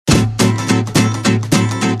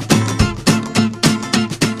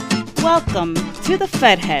Welcome to the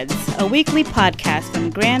Fed Heads, a weekly podcast from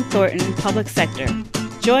Grant Thornton Public Sector.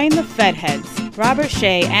 Join the Fed Heads, Robert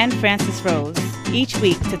Shea and Francis Rose, each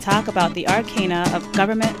week to talk about the arcana of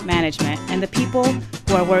government management and the people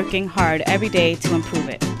who are working hard every day to improve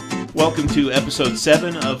it. Welcome to episode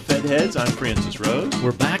 7 of Fed Heads. I'm Francis Rose.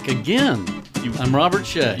 We're back again. I'm Robert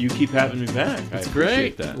Shea. You keep having me back. It's I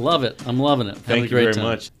great. That. Love it. I'm loving it. Thank you very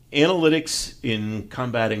much. Analytics in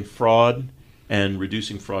combating fraud and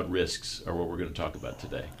reducing fraud risks are what we're going to talk about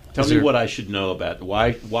today. Tell me what I should know about.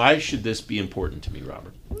 Why should this be important to me,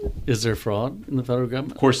 Robert? Is there fraud in the federal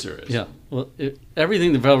government? Of course there is. Yeah. Well,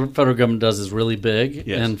 everything the federal government does is really big,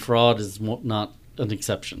 yes. And fraud is not an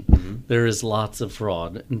exception. Mm-hmm. There is lots of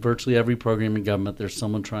fraud. In virtually every program in government, there's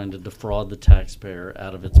someone trying to defraud the taxpayer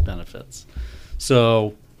out of its benefits.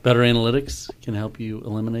 So better analytics can help you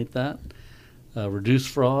eliminate that, reduce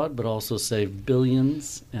fraud, but also save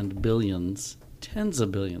billions and billions, tens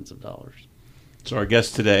of billions of dollars. So our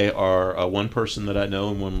guests today are one person that I know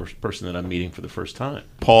and one person that I'm meeting for the first time.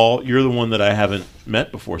 Paul, you're the one that I haven't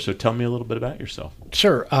met before, so tell me a little bit about yourself.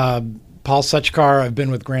 Sure. Paul Suchkar. I've been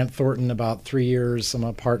with Grant Thornton about 3 years. I'm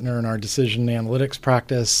a partner in our decision analytics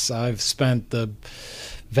practice. I've spent the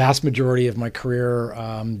vast majority of my career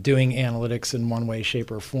doing analytics in one way, shape,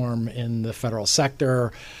 or form in the federal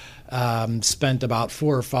sector. Spent about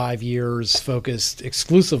 4 or 5 years focused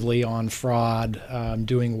exclusively on fraud,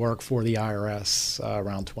 doing work for the IRS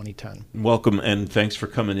around 2010. Welcome, and thanks for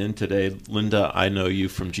coming in today. Linda, I know you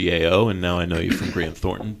from GAO, and now I know you from Grant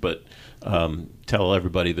Thornton, but tell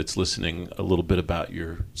everybody that's listening a little bit about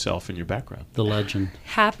yourself and your background. The legend.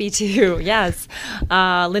 Happy to, yes.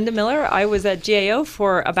 Linda Miller, I was at GAO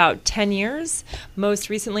for about 10 years. Most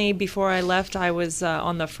recently, before I left, I was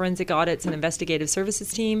on the Forensic Audits and Investigative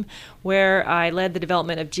Services team, where I led the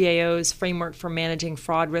development of GAO's framework for managing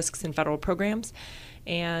fraud risks in federal programs,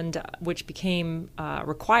 and which became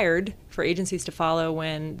required for agencies to follow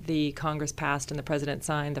when the Congress passed and the President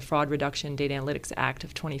signed the Fraud Reduction Data Analytics Act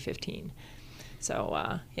of 2015.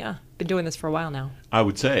 So, been doing this for a while now. I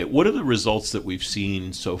would say, what are the results that we've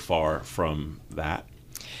seen so far from that?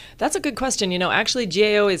 That's a good question. Actually,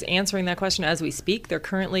 GAO is answering that question as we speak. They're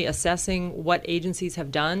currently assessing what agencies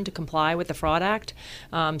have done to comply with the Fraud Act.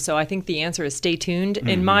 So I think the answer is stay tuned.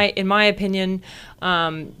 Mm-hmm. In my opinion,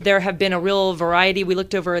 there have been a real variety. We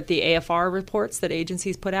looked over at the AFR reports that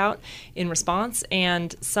agencies put out in response,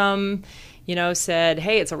 and some said,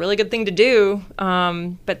 hey, it's a really good thing to do,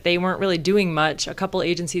 but they weren't really doing much. A couple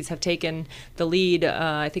agencies have taken the lead,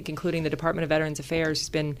 I think including the Department of Veterans Affairs, who's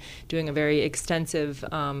been doing a very extensive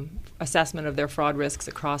assessment of their fraud risks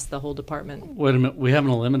across the whole department. Wait a minute, we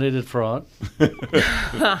haven't eliminated fraud?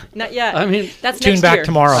 Not yet. I mean, that's tune next back year.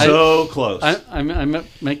 tomorrow. So close. I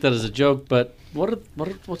make that as a joke, but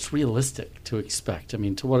what's realistic to expect? I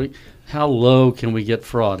mean, how low can we get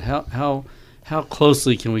fraud? How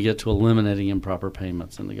closely can we get to eliminating improper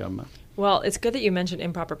payments in the government? Well, it's good that you mentioned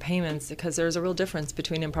improper payments, because there's a real difference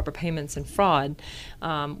between improper payments and fraud.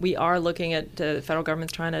 We are looking at the federal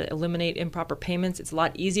government's trying to eliminate improper payments. It's a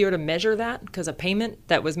lot easier to measure that, because a payment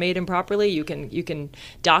that was made improperly, you can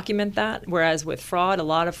document that. Whereas with fraud, a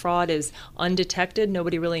lot of fraud is undetected.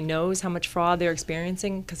 Nobody really knows how much fraud they're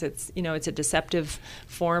experiencing, because it's a deceptive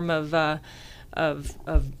form of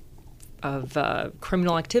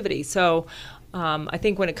criminal activity. So I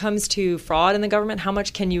think when it comes to fraud in the government, how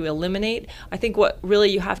much can you eliminate? I think what really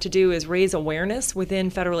you have to do is raise awareness within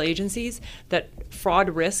federal agencies that fraud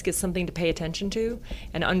risk is something to pay attention to,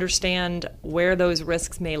 and understand where those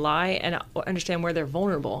risks may lie, and understand where they're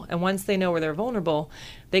vulnerable. And once they know where they're vulnerable,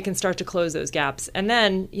 they can start to close those gaps. And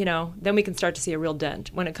then we can start to see a real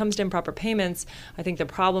dent. When it comes to improper payments, I think the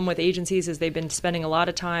problem with agencies is they've been spending a lot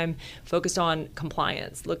of time focused on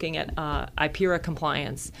compliance, looking at IPERA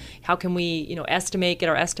compliance. How can we, get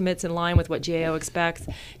our estimates in line with what GAO expects,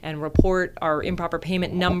 and report our improper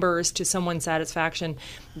payment numbers to someone's satisfaction?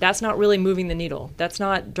 That's not really moving the needle. That's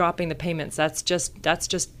not dropping the payments. That's just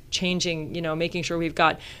changing, making sure we've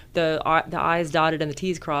got the I's dotted and the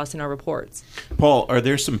T's crossed in our reports. Paul, are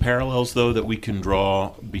there some parallels, though, that we can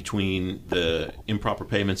draw between the improper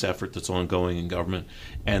payments effort that's ongoing in government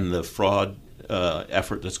and the fraud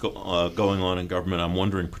effort that's going on in government? I'm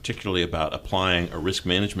wondering particularly about applying a risk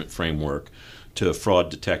management framework to fraud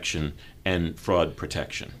detection and fraud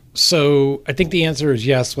protection? So I think the answer is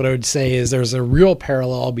yes. What I would say is there's a real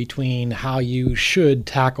parallel between how you should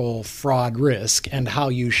tackle fraud risk and how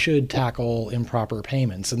you should tackle improper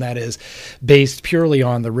payments, and that is based purely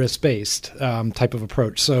on the risk-based type of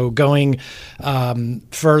approach. So going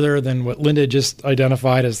further than what Linda just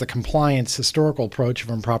identified as the compliance historical approach of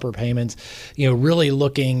improper payments, really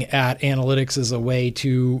looking at analytics as a way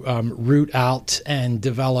to root out and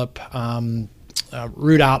develop and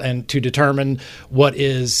to determine what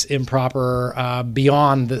is improper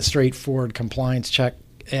beyond the straightforward compliance check,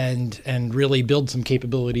 and really build some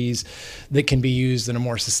capabilities that can be used in a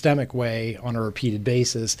more systemic way on a repeated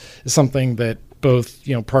basis is something that both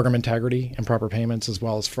program integrity and proper payments as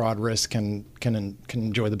well as fraud risk can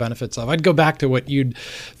enjoy the benefits of. I'd go back to what you'd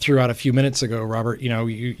threw out a few minutes ago, Robert.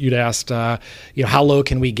 You'd asked how low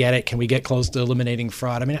can we get it? Can we get close to eliminating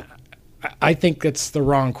fraud? I mean, I think that's the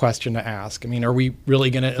wrong question to ask. I mean, are we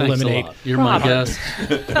really going to eliminate? You're my guest.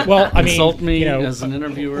 Well, I mean, consult me as an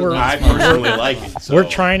interviewer. I personally like it. So. We're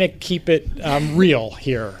trying to keep it real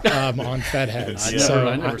here on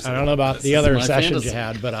FedHeads. I don't know about the other sessions you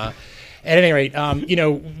had, but at any rate,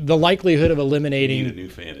 the likelihood of eliminating. Need a new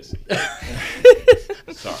fantasy.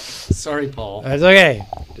 Sorry, Paul. That's okay.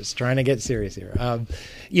 Just trying to get serious here.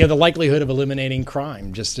 The likelihood of eliminating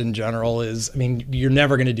crime just in general is, you're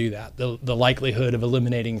never going to do that. The likelihood of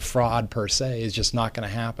eliminating fraud per se is just not going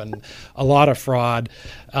to happen. A lot of fraud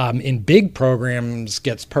in big programs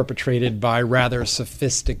gets perpetrated by rather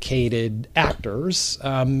sophisticated actors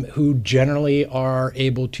who generally are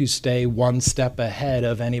able to stay one step ahead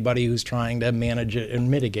of anybody who's trying to manage it and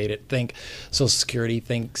mitigate it. Think Social Security,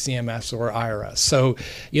 think CMS or IRS. So,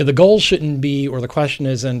 the goal shouldn't be, or the question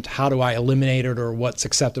isn't, how do I eliminate it or what's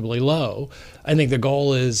acceptably low? I think the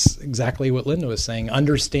goal is exactly what Linda was saying.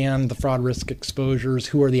 Understand the fraud risk exposures,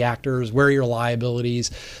 who are the actors, where are your liabilities,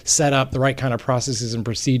 set up the right kind of processes and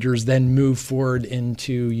procedures, then move forward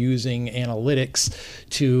into using analytics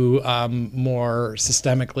to more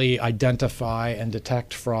systemically identify and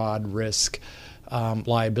detect fraud risk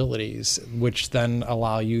liabilities, which then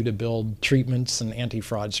allow you to build treatments and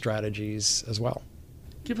anti-fraud strategies as well.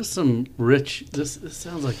 Give us some rich, this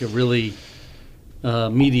sounds like a really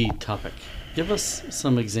meaty topic. Give us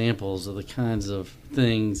some examples of the kinds of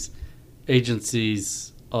things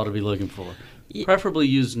agencies ought to be looking for. Preferably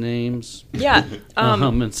use names. Yeah.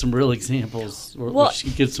 And some real examples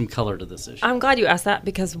which give some color to this issue. I'm glad you asked that,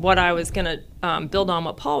 because what I was going to build on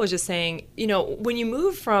what Paul was just saying, when you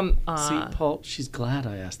move from... See, Paul, she's glad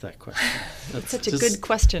I asked that question. That's such a good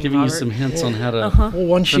question, giving Robert. you some hints on how to... Well,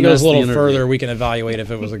 once she goes a little further, we can evaluate if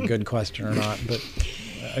it was a good question or not. But,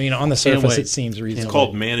 on the surface, it seems reasonable. It's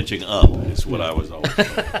called managing up, is what I was always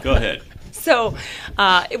told. Go ahead. So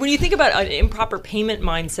when you think about an improper payment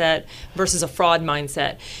mindset versus a fraud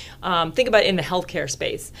mindset, think about it in the healthcare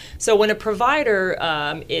space. So when a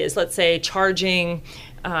provider is, let's say, charging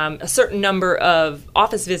a certain number of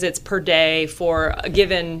office visits per day for a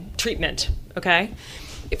given treatment, okay?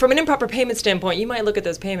 From an improper payment standpoint, you might look at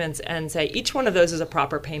those payments and say each one of those is a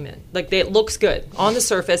proper payment. It looks good on the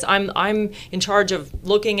surface. I'm in charge of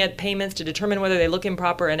looking at payments to determine whether they look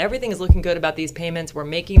improper, and everything is looking good about these payments. We're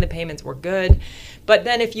making the payments. We're good. But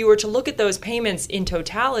then if you were to look at those payments in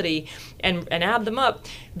totality and add them up,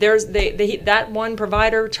 that one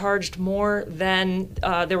provider charged more than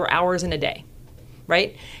there were hours in a day,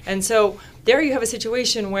 right? And so there you have a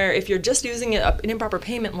situation where if you're just using an improper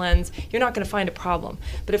payment lens, you're not going to find a problem.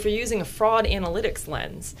 But if you're using a fraud analytics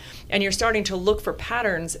lens and you're starting to look for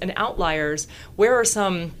patterns and outliers, where are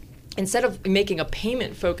some, instead of making a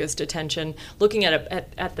payment-focused attention, looking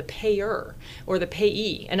at the payer or the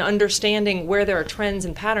payee and understanding where there are trends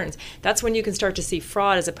and patterns, that's when you can start to see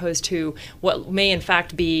fraud as opposed to what may in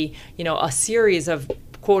fact be, a series of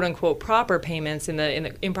quote-unquote proper payments in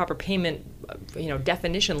the improper payment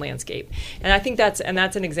definition landscape. And I think that's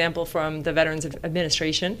an example from the Veterans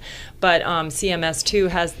Administration, but CMS too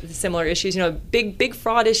has similar issues. Big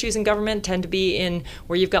fraud issues in government tend to be in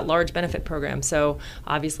where you've got large benefit programs. So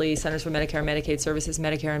obviously Centers for Medicare and Medicaid Services,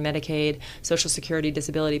 Medicare and Medicaid, Social Security,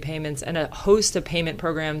 disability payments, and a host of payment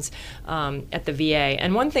programs at the VA.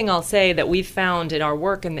 And one thing I'll say that we've found in our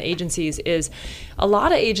work in the agencies is a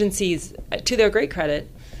lot of agencies, to their great credit,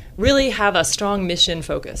 really have a strong mission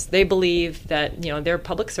focus. They believe that they're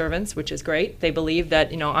public servants, which is great. They believe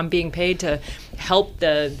that I'm being paid to help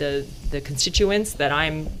the constituents that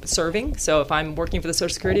I'm serving. So if I'm working for the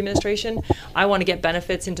Social Security Administration, I want to get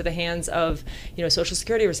benefits into the hands of Social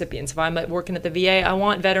Security recipients. If I'm working at the VA, I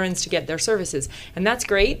want veterans to get their services, and that's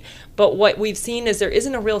great. But what we've seen is there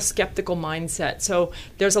isn't a real skeptical mindset. So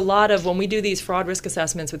there's a lot of, when we do these fraud risk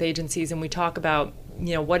assessments with agencies and we talk about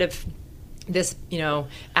what if this,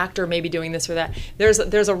 actor may be doing this or that. There's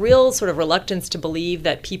a real sort of reluctance to believe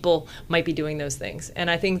that people might be doing those things. And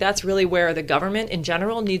I think that's really where the government in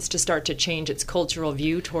general needs to start to change its cultural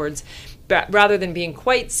view towards, rather than being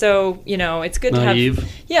quite so, it's good naive.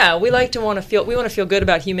 to have, we want to feel good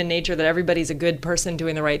about human nature, that everybody's a good person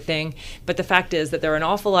doing the right thing. But the fact is that there are an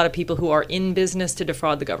awful lot of people who are in business to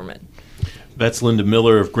defraud the government. That's Linda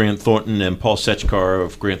Miller of Grant Thornton, and Paul Setchkar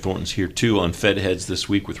of Grant Thornton's here too on Fed Heads this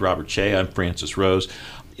week with Robert Shea. I'm Francis Rose.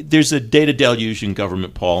 There's a data deluge in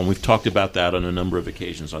government, Paul, and we've talked about that on a number of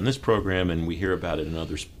occasions on this program, and we hear about it in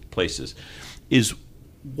other places.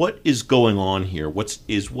 What is going on here? What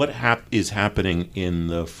is happening in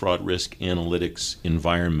the fraud risk analytics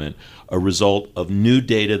environment a result of new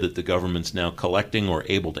data that the government's now collecting or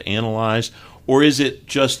able to analyze? Or is it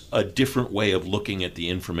just a different way of looking at the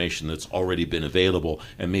information that's already been available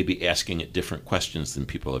and maybe asking it different questions than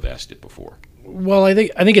people have asked it before? Well, I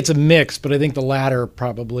think it's a mix, but I think the latter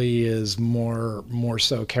probably is more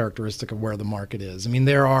so characteristic of where the market is. I mean,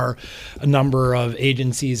 there are a number of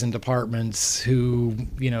agencies and departments who,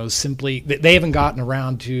 simply they haven't gotten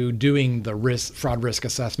around to doing the fraud risk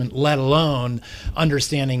assessment, let alone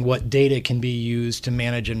understanding what data can be used to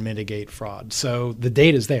manage and mitigate fraud. So the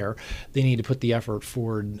data's there. They need to put the effort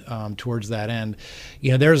forward towards that end.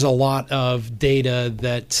 There's a lot of data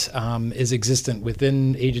that is existent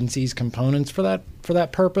within agencies' components for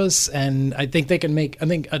that purpose, and I think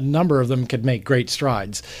a number of them could make great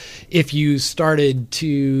strides if you started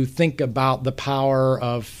to think about the power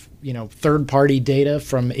of third-party data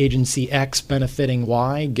from agency X benefiting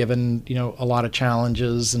Y, given a lot of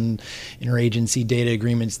challenges and interagency data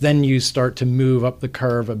agreements. Then you start to move up the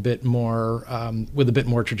curve a bit more with a bit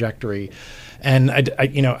more trajectory. And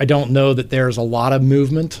I don't know that there's a lot of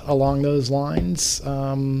movement along those lines.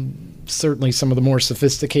 Certainly, some of the more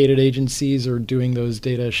sophisticated agencies are doing those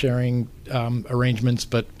data sharing arrangements,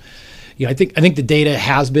 but I think the data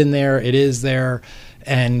has been there. It is there.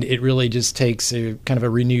 And it really just takes a kind of a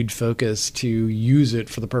renewed focus to use it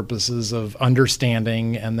for the purposes of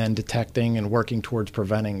understanding and then detecting and working towards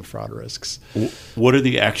preventing fraud risks. What are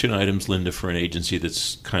the action items, Linda, for an agency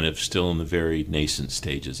that's kind of still in the very nascent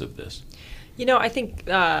stages of this? I think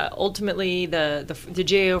ultimately the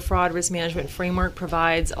GAO fraud risk management framework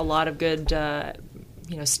provides a lot of good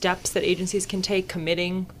steps that agencies can take,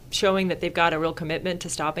 showing that they've got a real commitment to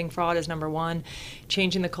stopping fraud is number one.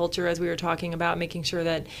 Changing the culture, as we were talking about, making sure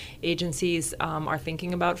that agencies are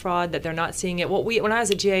thinking about fraud, that they're not seeing it. When I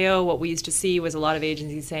was at GAO, what we used to see was a lot of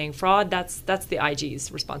agencies saying fraud, that's the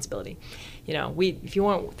IG's responsibility. If you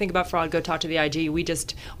want to think about fraud, go talk to the IG.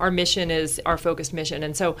 Our mission is our focused mission.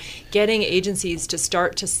 And so getting agencies to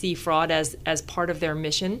start to see fraud as part of their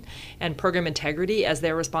mission and program integrity as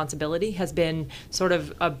their responsibility has been sort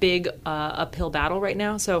of a big uphill battle right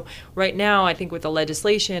now. So right now, I think with the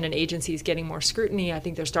legislation and agencies getting more scrutiny, I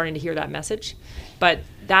think they're starting to hear that message. But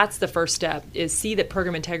that's the first step, is see that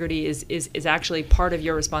program integrity is actually part of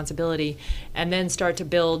your responsibility, and then start to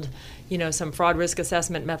build some fraud risk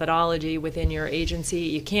assessment methodology within your agency.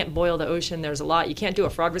 You can't boil the ocean. There's a lot. You can't do a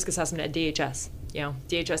fraud risk assessment at DHS.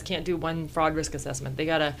 DHS can't do one fraud risk assessment. They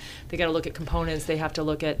gotta look at components. They have to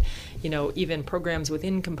look at, even programs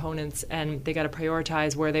within components, and they gotta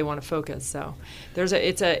prioritize where they want to focus. So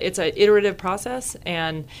it's a iterative process,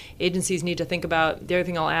 and agencies need to think about. The other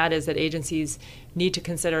thing I'll add is that agencies need to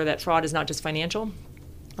consider that fraud is not just financial.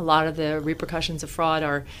 A lot of the repercussions of fraud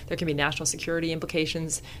there can be national security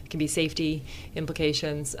implications, it can be safety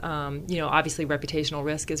implications. Obviously reputational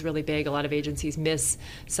risk is really big. A lot of agencies miss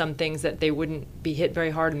some things that they wouldn't be hit very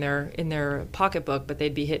hard in their pocketbook, but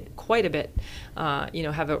they'd be hit quite a bit.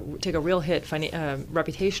 Take a real hit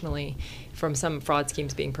reputationally from some fraud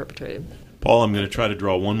schemes being perpetrated. Paul, I'm going to try to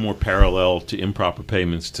draw one more parallel to improper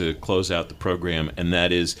payments to close out the program, and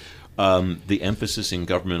that is the emphasis in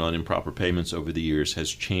government on improper payments over the years has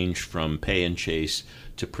changed from pay and chase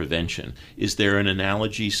to prevention. Is there an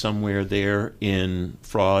analogy somewhere there in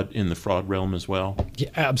the fraud realm as well? Yeah,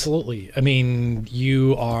 absolutely. I mean,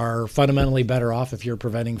 you are fundamentally better off if you're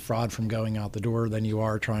preventing fraud from going out the door than you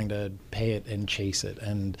are trying to pay it and chase it.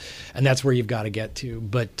 And that's where you've got to get to.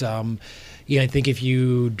 But I think if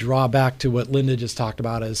you draw back to what Linda just talked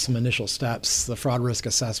about as some initial steps, the fraud risk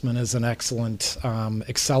assessment is an excellent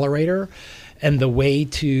accelerator. And the way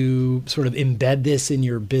to sort of embed this in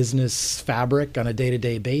your business fabric on a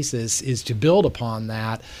day-to-day basis is to build upon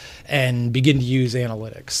that and begin to use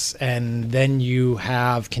analytics. And then you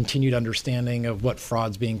have continued understanding of what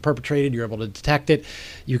fraud's being perpetrated. You're able to detect it.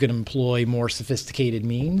 You can employ more sophisticated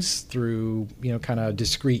means through, kind of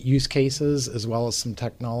discrete use cases as well as some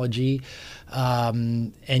technology.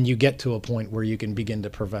 And you get to a point where you can begin to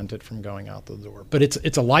prevent it from going out the door. But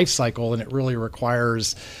it's a life cycle, and it really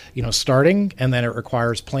requires, starting, and then it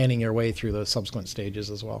requires planning your way through the subsequent stages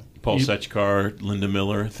as well. Paul Setchkar, Linda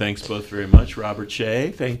Miller, thanks both very much. Robert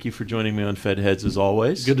Shea, thank you for joining me on Fed Heads as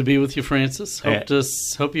always. Good to be with you, Francis.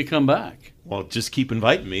 Hope you come back. Well, just keep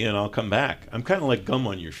inviting me and I'll come back. I'm kind of like gum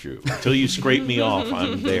on your shoe. Until you scrape me off,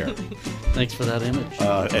 I'm there. Thanks for that image.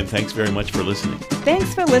 And thanks very much for listening.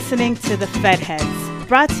 Thanks for listening to the Fed Heads,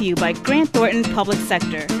 brought to you by Grant Thornton Public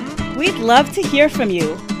Sector. We'd love to hear from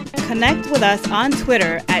you. Connect with us on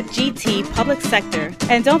Twitter at GT Public Sector.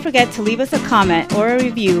 And don't forget to leave us a comment or a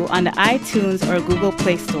review on the iTunes or Google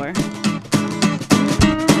Play Store.